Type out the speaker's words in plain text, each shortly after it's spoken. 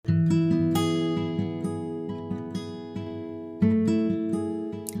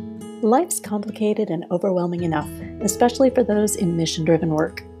Life's complicated and overwhelming enough, especially for those in mission-driven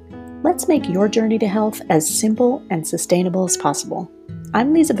work. Let's make your journey to health as simple and sustainable as possible.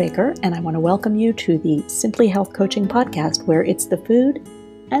 I'm Lisa Baker, and I want to welcome you to the Simply Health Coaching podcast, where it's the food,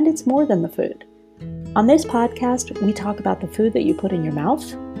 and it's more than the food. On this podcast, we talk about the food that you put in your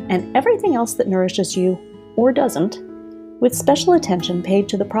mouth and everything else that nourishes you, or doesn't, with special attention paid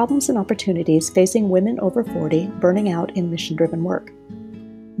to the problems and opportunities facing women over 40 burning out in mission-driven work.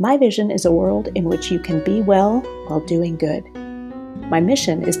 My vision is a world in which you can be well while doing good. My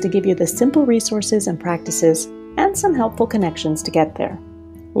mission is to give you the simple resources and practices and some helpful connections to get there.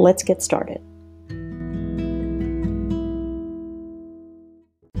 Let's get started.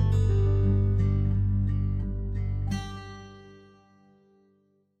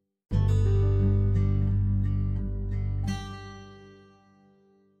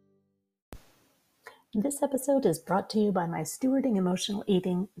 This episode is brought to you by my Stewarding Emotional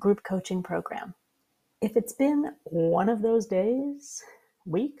Eating group coaching program. If it's been one of those days,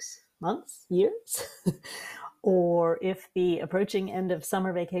 weeks, months, years, or if the approaching end of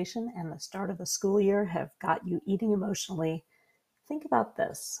summer vacation and the start of the school year have got you eating emotionally, think about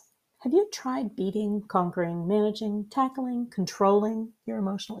this. Have you tried beating, conquering, managing, tackling, controlling your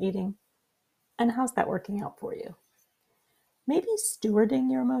emotional eating? And how's that working out for you? Maybe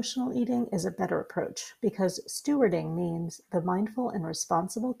stewarding your emotional eating is a better approach, because stewarding means the mindful and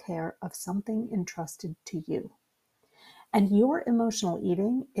responsible care of something entrusted to you. And your emotional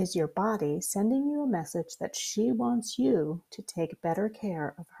eating is your body sending you a message that she wants you to take better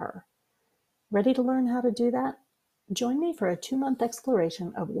care of her. Ready to learn how to do that? Join me for a 2-month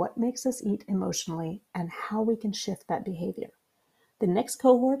exploration of what makes us eat emotionally and how we can shift that behavior. The next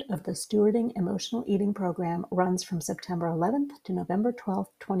cohort of the Stewarding Emotional Eating program runs from September 11th to November 12th,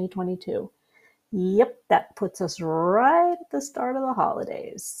 2022. Yep, that puts us right at the start of the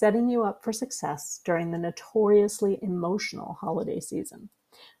holidays, setting you up for success during the notoriously emotional holiday season.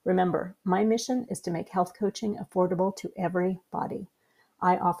 Remember, my mission is to make health coaching affordable to everybody.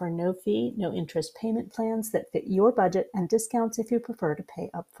 I offer no fee, no interest payment plans that fit your budget, and discounts if you prefer to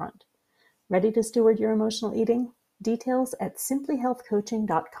pay upfront. Ready to steward your emotional eating? Details at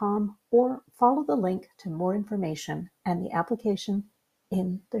simplyhealthcoaching.com, or follow the link to more information and the application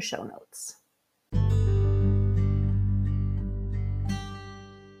in the show notes.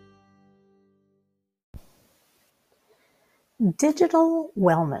 Digital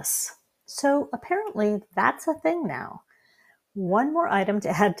wellness. So apparently that's a thing now. One more item to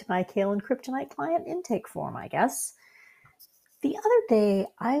add to my Kale and Kryptonite client intake form, I guess. The other day,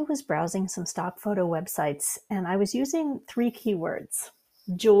 I was browsing some stock photo websites, and I was using 3 keywords: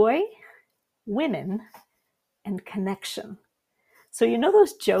 joy, women, and connection. So you know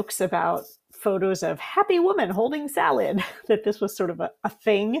those jokes about photos of happy woman holding salad, that this was sort of a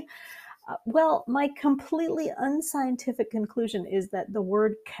thing? Well, my completely unscientific conclusion is that the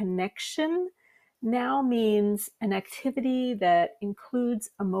word connection now means an activity that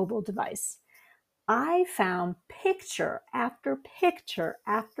includes a mobile device. I found picture after picture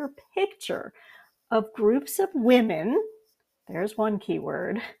after picture of groups of women, there's one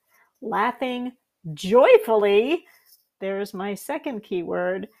keyword, laughing joyfully, there's my second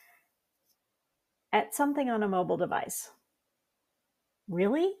keyword, at something on a mobile device.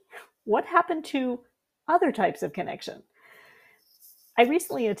 Really? What happened to other types of connection? I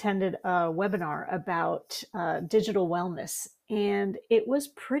recently attended a webinar about digital wellness, and it was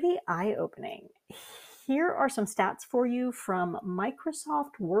pretty eye-opening. Here are some stats for you from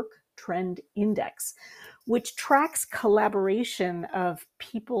Microsoft Work Trend Index, which tracks collaboration of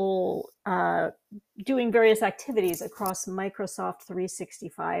people doing various activities across Microsoft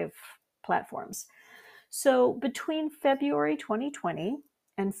 365 platforms. So between February 2020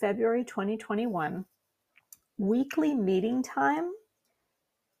 and February 2021, weekly meeting time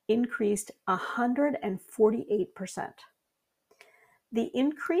increased 148%. The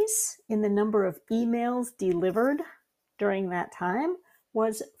increase in the number of emails delivered during that time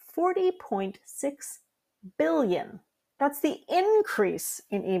was 40.6 billion. That's the increase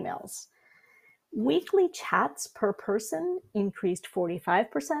in emails. Weekly chats per person increased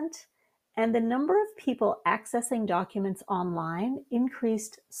 45%, and the number of people accessing documents online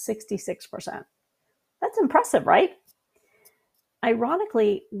increased 66%. That's impressive, right?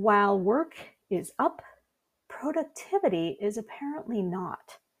 Ironically, while work is up, productivity is apparently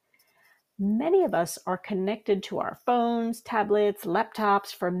not. Many of us are connected to our phones, tablets,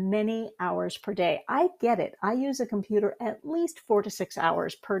 laptops for many hours per day. I get it. I use a computer at least 4 to 6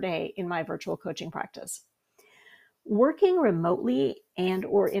 hours per day in my virtual coaching practice. Working remotely and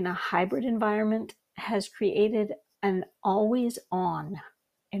or in a hybrid environment has created an always-on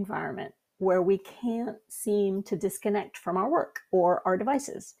environment where we can't seem to disconnect from our work or our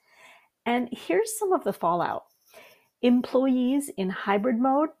devices. And here's some of the fallout. Employees in hybrid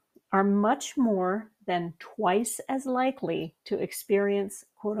mode are much more than twice as likely to experience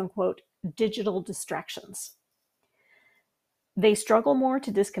quote unquote digital distractions. They struggle more to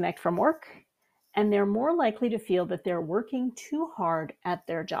disconnect from work, and they're more likely to feel that they're working too hard at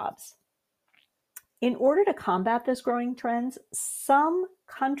their jobs. In order to combat this growing trend, some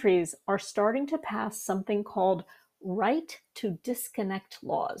countries are starting to pass something called right to disconnect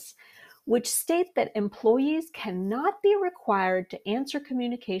laws, which state that employees cannot be required to answer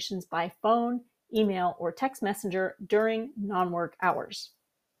communications by phone, email, or text messenger during non-work hours.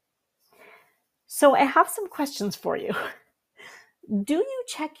 So I have some questions for you. Do you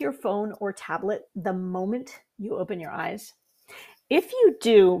check your phone or tablet the moment you open your eyes? If you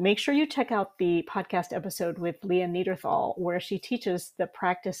do, make sure you check out the podcast episode with Leah Niederthal, where she teaches the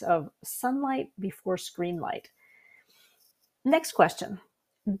practice of sunlight before screen light. Next question.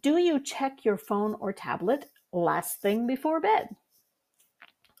 Do you check your phone or tablet last thing before bed?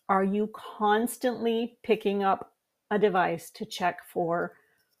 Are you constantly picking up a device to check for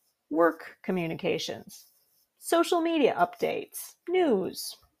work communications, social media updates,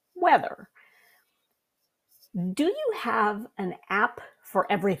 news, weather? Do you have an app for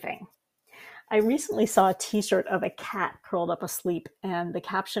everything? I recently saw a t-shirt of a cat curled up asleep, and the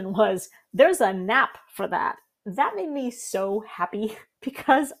caption was, "There's a nap for that." That made me so happy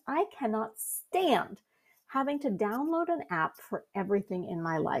because I cannot stand having to download an app for everything in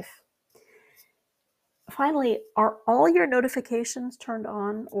my life. Finally, are all your notifications turned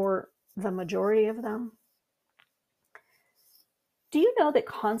on, or the majority of them? Do you know that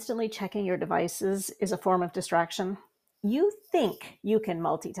constantly checking your devices is a form of distraction? You think you can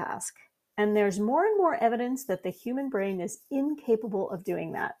multitask, and there's more and more evidence that the human brain is incapable of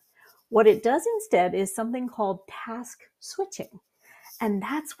doing that. What it does instead is something called task switching, and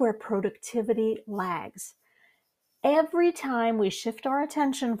that's where productivity lags. Every time we shift our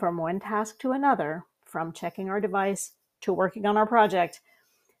attention from one task to another, from checking our device to working on our project,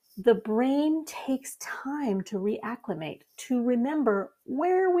 the brain takes time to reacclimate, to remember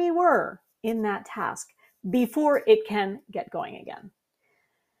where we were in that task before it can get going again.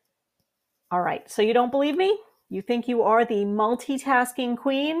 All right, so you don't believe me? You think you are the multitasking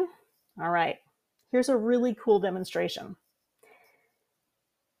queen? All right, here's a really cool demonstration.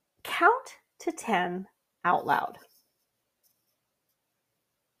 Count to 10 out loud.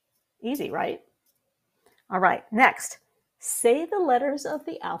 Easy, right? All right, next, say the letters of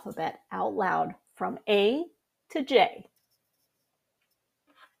the alphabet out loud from A to J.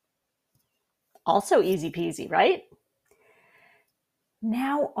 Also easy peasy, right?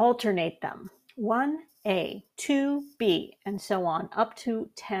 Now alternate them. 1A, 2B, and so on, up to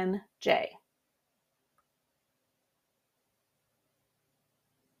 10J.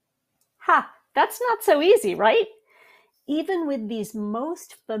 Ha, that's not so easy, right? Even with these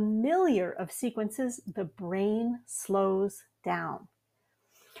most familiar of sequences, the brain slows down.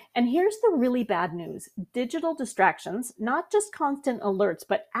 And here's the really bad news. Digital distractions, not just constant alerts,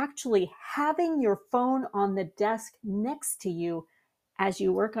 but actually having your phone on the desk next to you as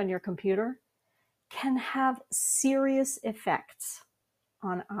you work on your computer, can have serious effects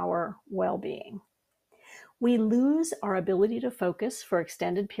on our well-being. We lose our ability to focus for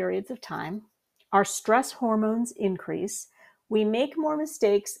extended periods of time. Our stress hormones increase. We make more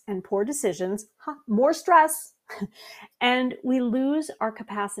mistakes and poor decisions, more stress, and we lose our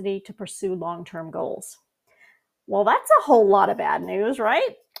capacity to pursue long-term goals. Well, that's a whole lot of bad news,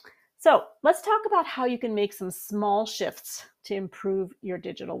 right? So let's talk about how you can make some small shifts to improve your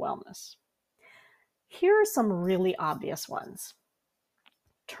digital wellness. Here are some really obvious ones.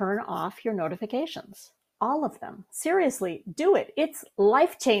 Turn off your notifications. All of them. Seriously, do it. It's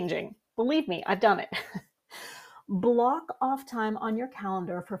life-changing. Believe me, I've done it. Block off time on your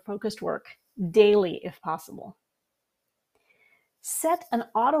calendar for focused work daily if possible. Set an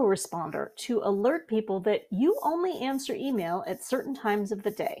autoresponder to alert people that you only answer email at certain times of the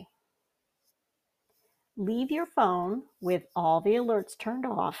day. Leave your phone with all the alerts turned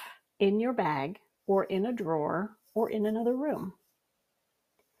off in your bag or in a drawer or in another room.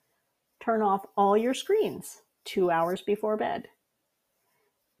 Turn off all your screens 2 hours before bed.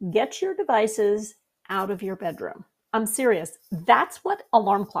 Get your devices out of your bedroom. I'm serious. That's what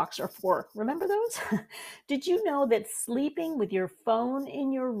alarm clocks are for. Remember those? Did you know that sleeping with your phone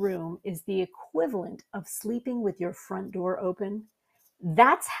in your room is the equivalent of sleeping with your front door open?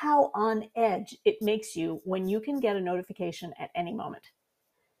 That's how on edge it makes you when you can get a notification at any moment.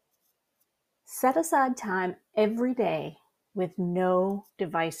 Set aside time every day with no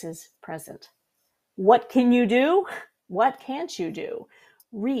devices present. What can you do? What can't you do?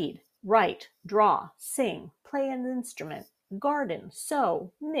 Read, write, draw, sing, play an instrument, garden,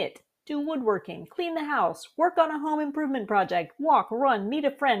 sew, knit, do woodworking, clean the house, work on a home improvement project, walk, run, meet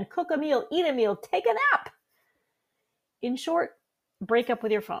a friend, cook a meal, eat a meal, take a nap. In short, break up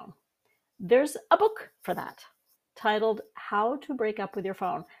with your phone. There's a book for that titled How to Break Up with Your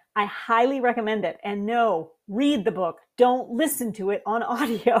Phone. I highly recommend it. And no, read the book. Don't listen to it on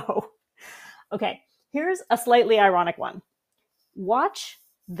audio. Okay, here's a slightly ironic one. Watch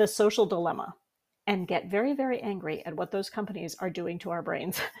The Social Dilemma and get very, very angry at what those companies are doing to our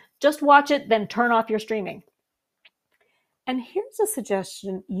brains. Just watch it, then turn off your streaming. And here's a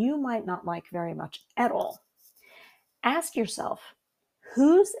suggestion you might not like very much at all. Ask yourself,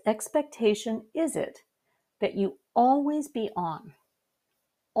 whose expectation is it that you always be on,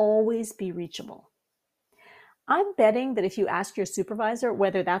 always be reachable? I'm betting that if you ask your supervisor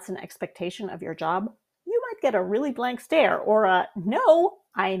whether that's an expectation of your job, you might get a really blank stare or a, no,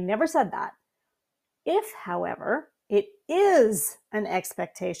 I never said that. If, however, it is an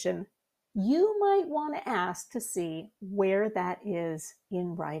expectation, you might want to ask to see where that is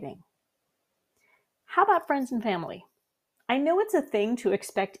in writing. How about friends and family? I know it's a thing to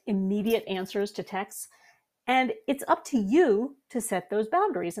expect immediate answers to texts, and it's up to you to set those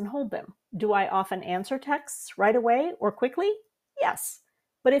boundaries and hold them. Do I often answer texts right away or quickly? Yes.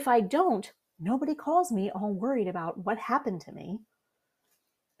 But if I don't, nobody calls me all worried about what happened to me.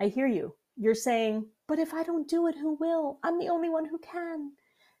 I hear you. You're saying, but if I don't do it, who will? I'm the only one who can.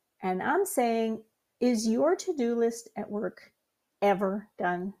 And I'm saying, is your to-do list at work ever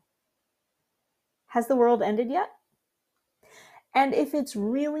done? Has the world ended yet? And if it's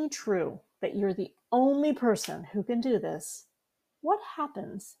really true that you're the only person who can do this, what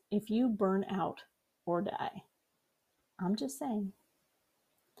happens if you burn out or die? I'm just saying.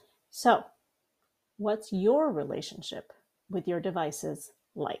 So, what's your relationship with your devices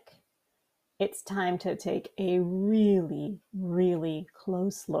like? It's time to take a really, really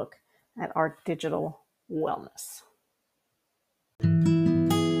close look at our digital wellness.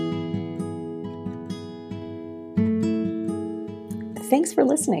 Thanks for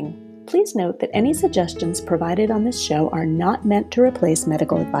listening. Please note that any suggestions provided on this show are not meant to replace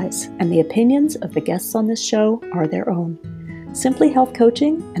medical advice, and the opinions of the guests on this show are their own. Simply Health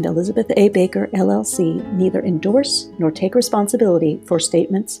Coaching and Elizabeth A. Baker, LLC, neither endorse nor take responsibility for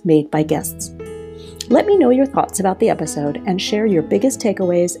statements made by guests. Let me know your thoughts about the episode and share your biggest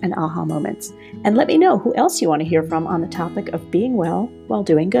takeaways and aha moments. And let me know who else you want to hear from on the topic of being well while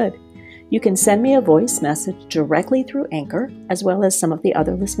doing good. You can send me a voice message directly through Anchor, as well as some of the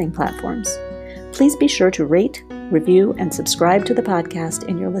other listening platforms. Please be sure to rate, review, and subscribe to the podcast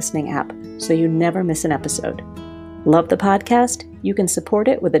in your listening app so you never miss an episode. Love the podcast? You can support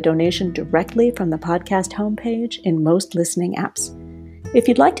it with a donation directly from the podcast homepage in most listening apps. If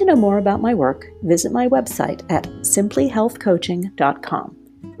you'd like to know more about my work, visit my website at simplyhealthcoaching.com.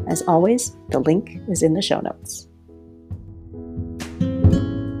 As always, the link is in the show notes.